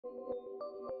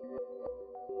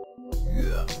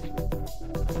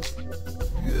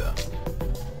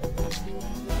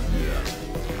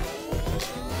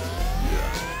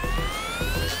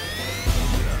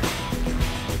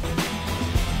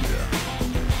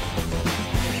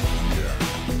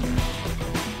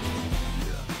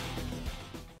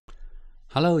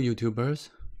Hello YouTubers,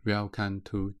 welcome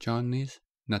to Johnny's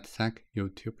NetSec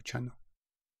YouTube channel.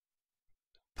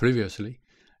 Previously,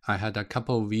 I had a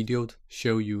couple of videos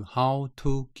show you how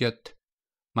to get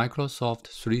Microsoft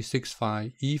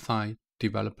 365 E5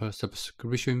 developer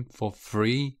subscription for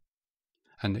free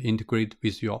and integrate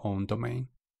with your own domain.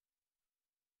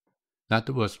 That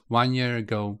was 1 year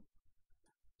ago.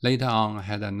 Later on, I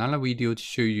had another video to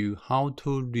show you how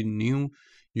to renew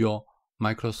your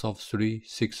Microsoft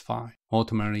 365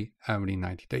 automatically every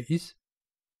 90 days.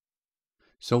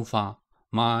 So far,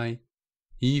 my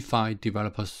E5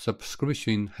 developer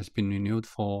subscription has been renewed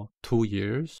for 2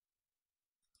 years.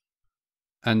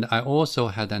 And I also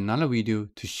had another video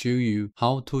to show you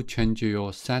how to change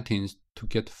your settings to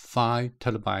get 5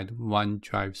 TB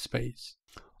OneDrive space.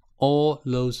 All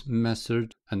those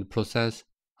methods and processes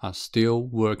are still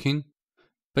working.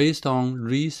 Based on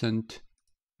recent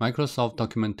Microsoft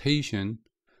documentation,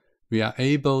 we are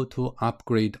able to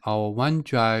upgrade our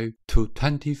OneDrive to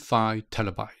 25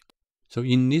 TB. So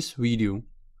in this video,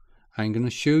 I'm going to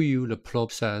show you the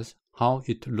process, how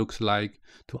it looks like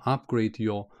to upgrade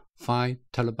your 5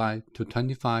 TB to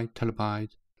 25 TB.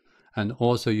 And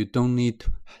also you don't need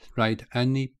to write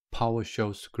any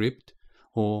PowerShell script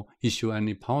or issue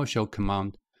any PowerShell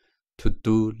command to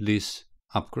do this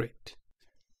upgrade.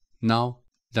 Now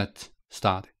let's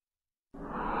start.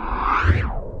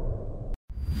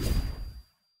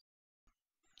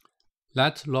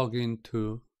 Let's log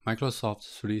into Microsoft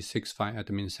 365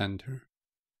 Admin Center.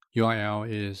 URL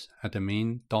is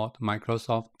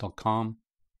admin.microsoft.com.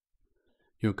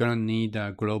 You're going to need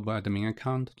a global admin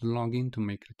account to log in to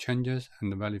make the changes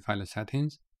and verify the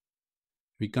settings.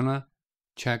 We're going to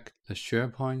check the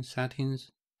SharePoint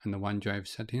settings and the OneDrive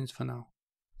settings for now.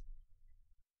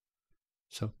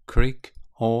 So click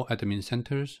All Admin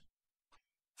Centers.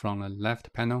 From the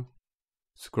left panel,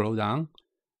 scroll down.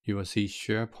 You will see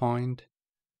SharePoint,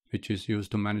 which is used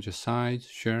to manage sites,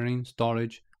 sharing,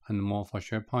 storage, and more for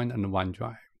SharePoint and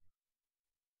OneDrive.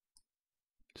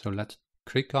 So let's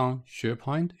click on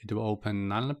SharePoint. It will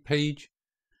open another page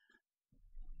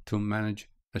to manage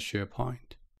the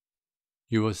SharePoint.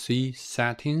 You will see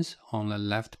settings on the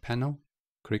left panel.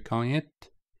 Click on it.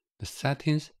 The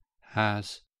settings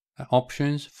has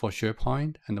options for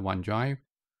SharePoint and OneDrive.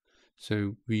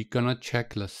 So we're gonna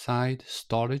check the site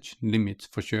storage limits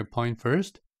for SharePoint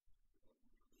first.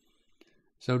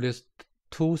 So there's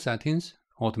two settings,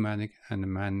 automatic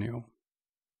and manual.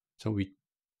 So we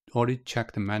already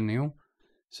checked the manual.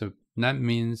 So that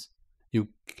means you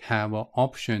have an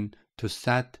option to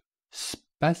set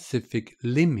specific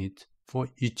limit for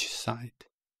each site.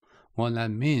 What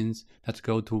that means, let's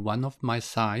go to one of my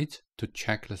sites to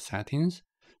check the settings.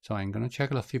 So I'm gonna check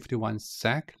the 51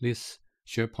 sec, this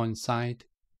SharePoint site.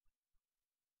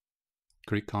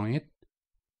 Click on it.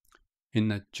 In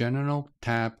the General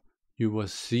tab, you will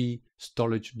see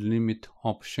storage limit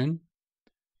option.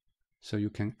 So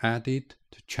you can add it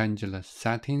to change the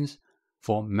settings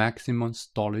for maximum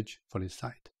storage for the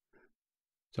site.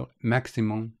 So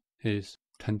maximum is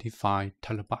 25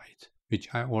 TB,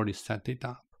 which I already set it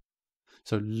up.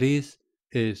 So this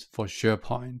is for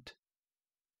SharePoint.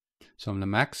 So the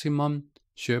maximum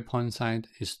SharePoint site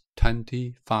is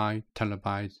 25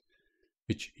 TB,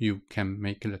 which you can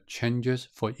make the changes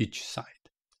for each site.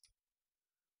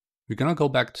 We're going to go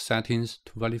back to settings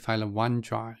to verify the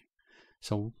OneDrive.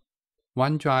 So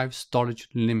OneDrive storage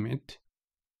limit.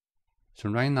 So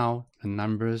right now the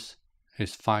numbers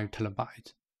is 5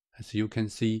 TB. As you can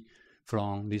see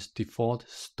from this default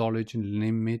storage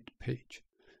limit page,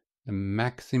 the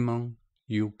maximum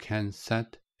you can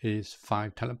set is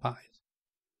 5 TB.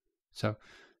 So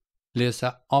there's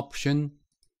an option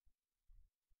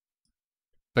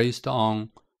based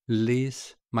on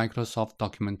this Microsoft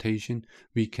documentation,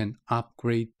 we can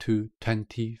upgrade to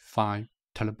 25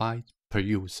 TB per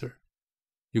user.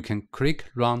 You can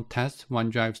click Run Test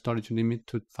OneDrive storage limit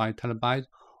to 5 TB,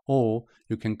 or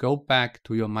you can go back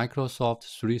to your Microsoft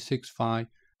 365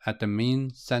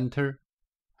 Admin Center,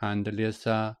 and there's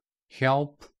a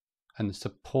Help and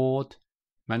Support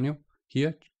menu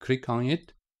here. Click on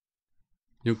it.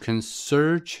 You can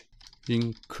search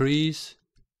increase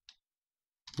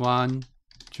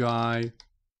OneDrive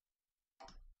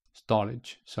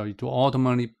storage. So it will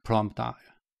automatically prompt that.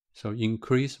 So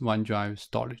increase OneDrive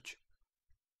storage.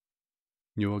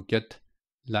 You will get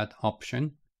that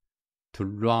option to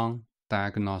run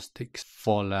diagnostics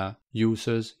for the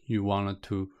users you wanted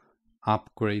to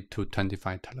upgrade to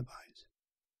 25 TB.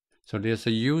 So there's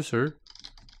a user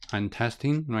I'm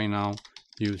testing right now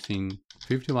using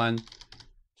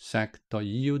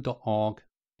 51sec.eu.org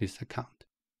this account.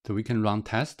 So we can run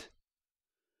test.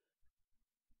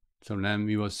 So then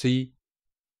we will see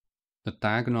the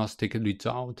diagnostic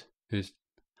result is,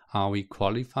 are we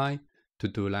qualified to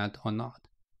do that or not?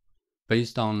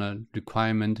 Based on the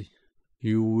requirement,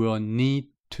 you will need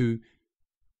to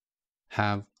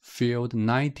have filled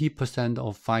 90%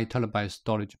 of 5 TB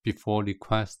storage before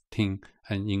requesting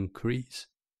an increase.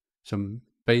 So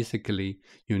basically,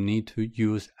 you need to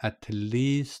use at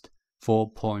least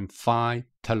 4.5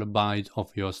 TB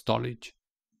of your storage.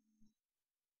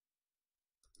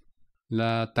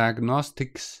 The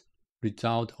diagnostics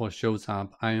result or shows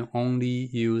up, I only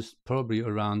use probably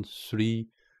around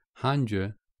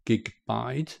 300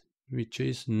 GB, which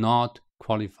is not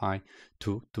qualified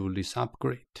to do this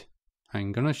upgrade.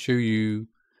 I'm gonna show you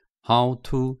how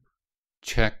to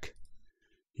check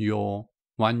your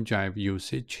OneDrive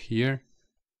usage here.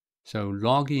 So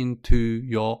log into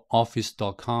your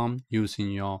office.com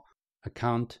using your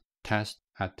account test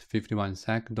at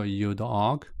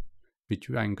 51sec.eu.org, which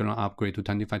I'm gonna upgrade to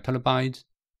 25 TB.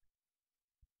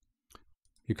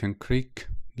 You can click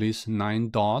this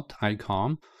 9-dot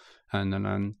icon and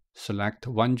then select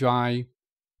OneDrive.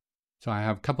 So I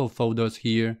have a couple of folders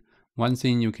here. One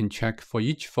thing you can check for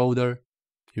each folder,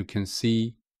 you can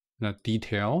see the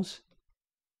details.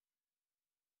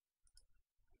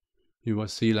 You will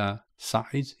see the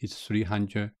size is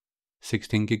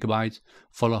 316 GB.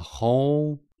 For the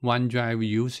whole OneDrive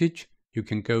usage, you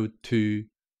can go to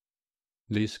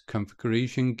this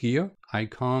configuration gear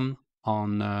icon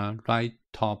on the right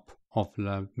top of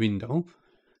the window.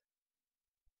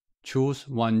 Choose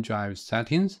OneDrive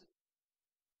settings.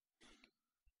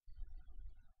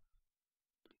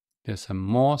 There's some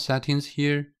more settings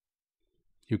here.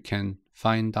 You can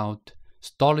find out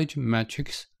storage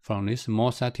metrics from this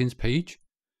more settings page.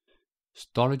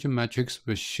 Storage metrics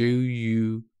will show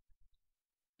you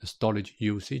the storage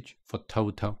usage for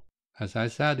total. As I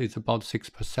said, it's about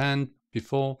 6%.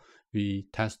 Before we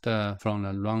tested from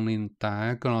the running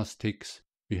diagnostics,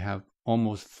 we have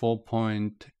almost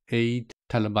 4.8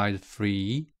 TB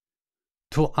free.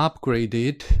 To upgrade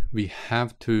it, we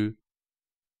have to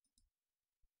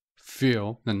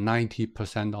fill the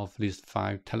 90% of these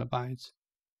 5 TB.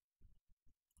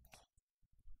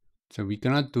 So we're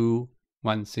gonna do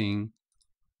one thing.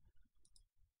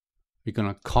 We're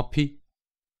gonna copy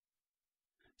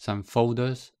some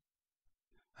folders.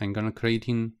 I'm gonna create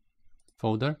in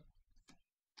folder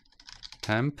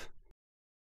temp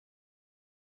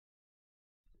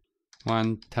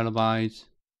 1 TB,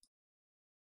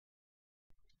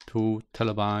 2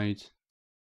 TB,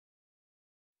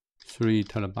 3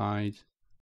 TB.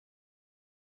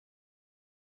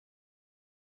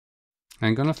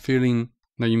 I'm gonna fill in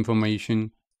the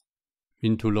information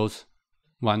into those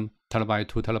 1 TB,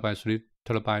 2 TB, 3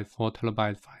 TB, 4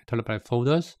 TB, 5 TB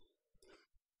folders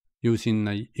using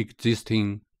the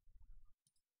existing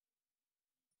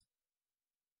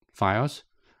files.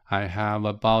 I have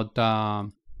about,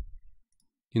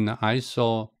 in the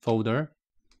ISO folder,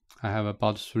 I have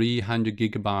about 300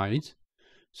 GB.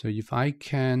 So if I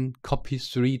can copy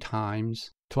 3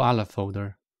 times to other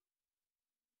folder,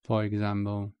 for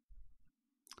example,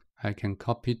 I can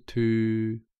copy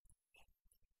to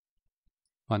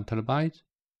 1 TB,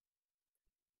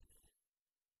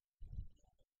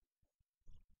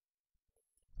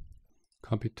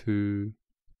 copy to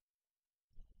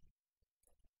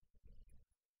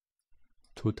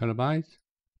 2 TB,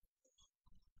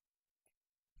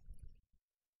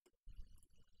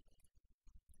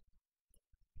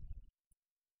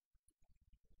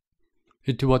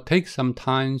 it will take some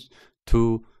time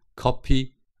to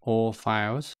copy all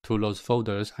files to those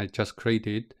folders I just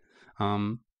created.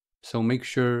 So make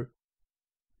sure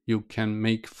you can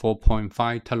make 4.5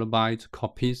 TB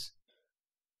copies.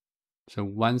 So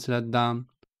once that's done,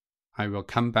 I will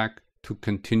come back to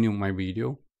continue my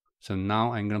video. So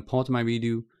now I'm going to pause my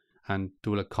video and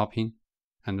do the copying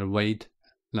and wait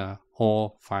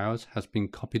all files has been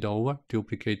copied over,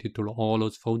 duplicated to all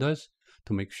those folders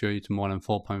to make sure it's more than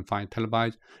 4.5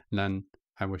 TB. Then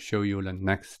I will show you the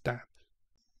next step.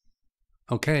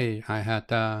 Okay, I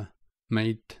had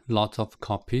made lots of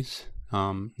copies.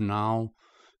 Now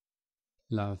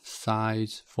the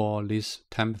size for this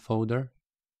temp folder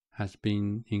has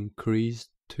been increased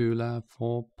to the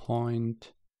 4.89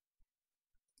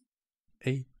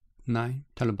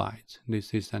 TB.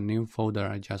 This is a new folder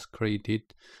I just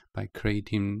created by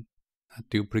creating a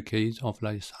duplicate of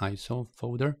this ISO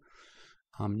folder.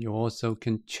 You also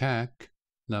can check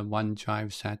the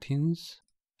OneDrive settings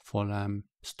for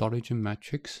storage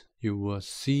metrics. You will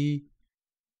see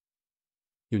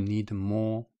you need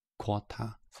more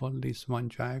quota for this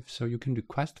OneDrive, so you can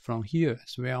request from here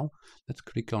as well. Let's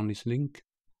click on this link,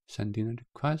 send in a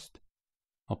request.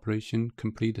 operation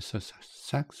completed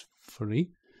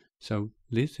successfully. So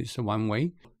this is one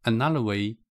way. Another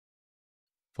way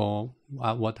for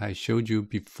what I showed you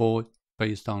before,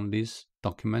 based on this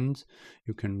document,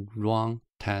 you can run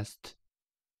test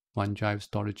OneDrive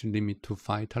storage limit to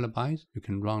 5 terabytes. You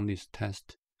can run this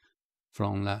test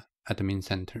from the admin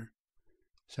center.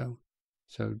 So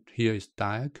here is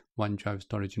diag OneDrive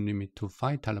storage limit to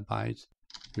 5 terabytes.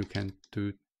 You can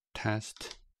do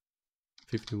test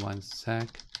 51sec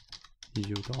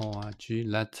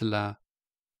eu.org. That's the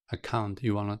account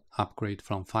you want to upgrade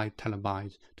from 5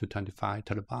 terabytes to 25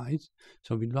 terabytes.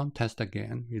 So we run test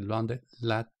again. We run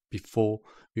that before.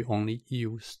 We only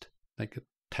used, like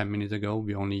 10 minutes ago,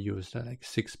 we only used like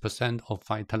 6% of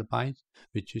 5 terabytes,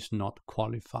 which is not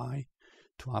qualified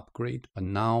to upgrade. But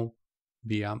now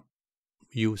we are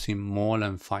using more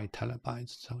than 5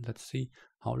 terabytes. So let's see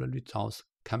how the results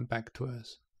come back to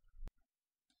us.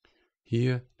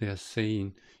 Here they are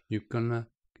saying you're gonna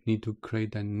need to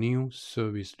create a new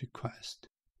service request.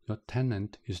 Your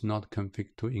tenant is not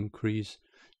configured to increase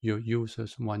your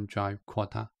user's OneDrive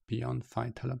quota beyond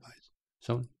 5 terabytes.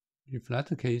 So if that's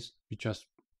the case, we just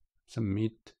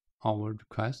submit our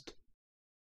request.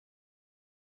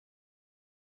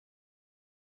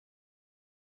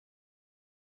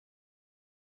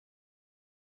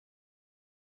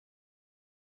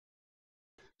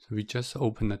 So we just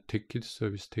open a ticket,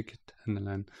 service ticket, and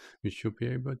then we should be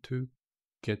able to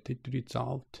get it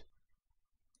resolved.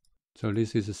 So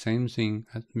this is the same thing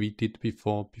as we did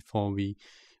before we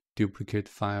duplicate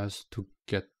files to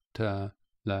get to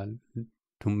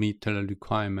meet the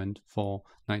requirement for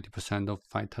 90% of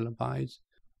 5 terabytes.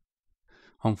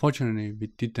 Unfortunately, we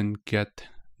didn't get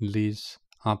these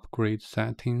upgrade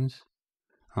settings.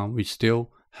 We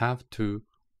still have to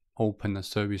open a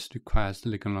service request.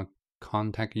 They're gonna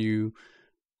contact you.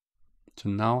 So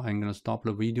now I'm gonna stop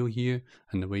the video here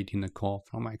and waiting the call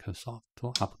from Microsoft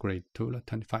to upgrade to the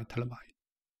 25 terabyte.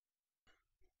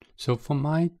 So for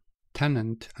my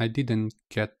tenant, I didn't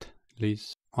get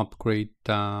this upgrade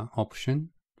option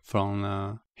from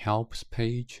the helps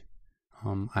page.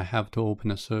 I have to open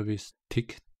a service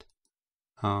ticket.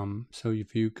 So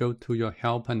if you go to your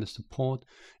help and support,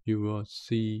 you will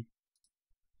see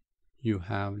you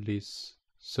have this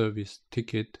service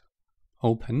ticket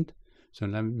opened. So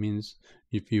that means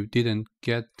if you didn't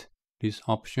get this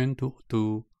option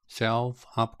to self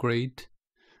upgrade,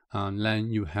 then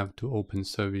you have to open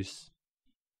service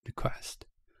request.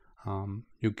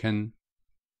 You can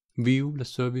view the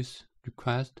service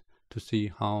request to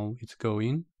see how it's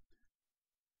going.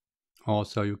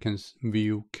 Also, you can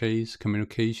view case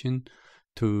communication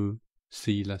to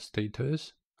see the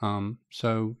status.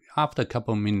 So after a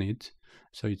couple of minutes,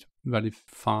 so it's very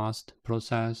fast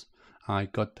process. I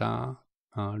got a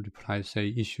reply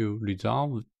say issue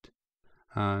resolved,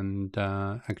 and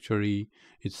actually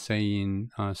it's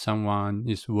saying someone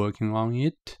is working on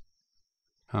it.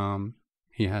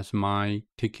 He has my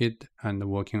ticket and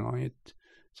working on it,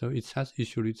 so it has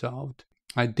issue resolved.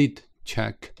 I did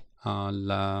check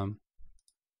the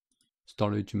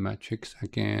storage metrics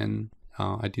again.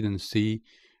 I didn't see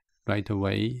right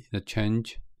away the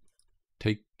change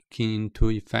taking into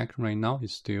effect. Right now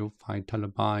it's still 5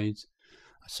 terabytes.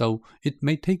 So it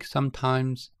may take some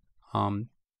time,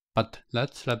 but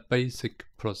that's the basic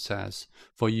process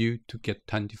for you to get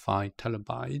 25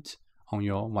 terabytes on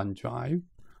your OneDrive.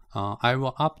 I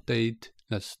will update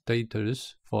the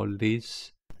status for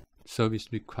this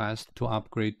service request to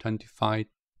upgrade 25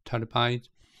 terabytes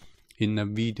in the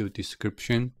video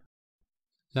description.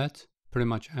 That's pretty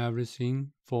much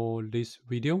everything for this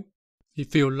video.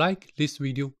 If you like this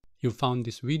video, you found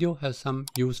this video has some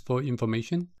useful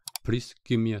information, please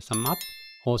give me a thumbs up.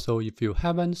 Also, if you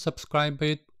haven't subscribed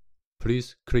it,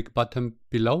 please click button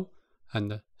below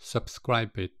and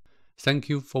subscribe it. Thank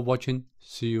you for watching.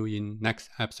 See you in next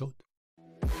episode.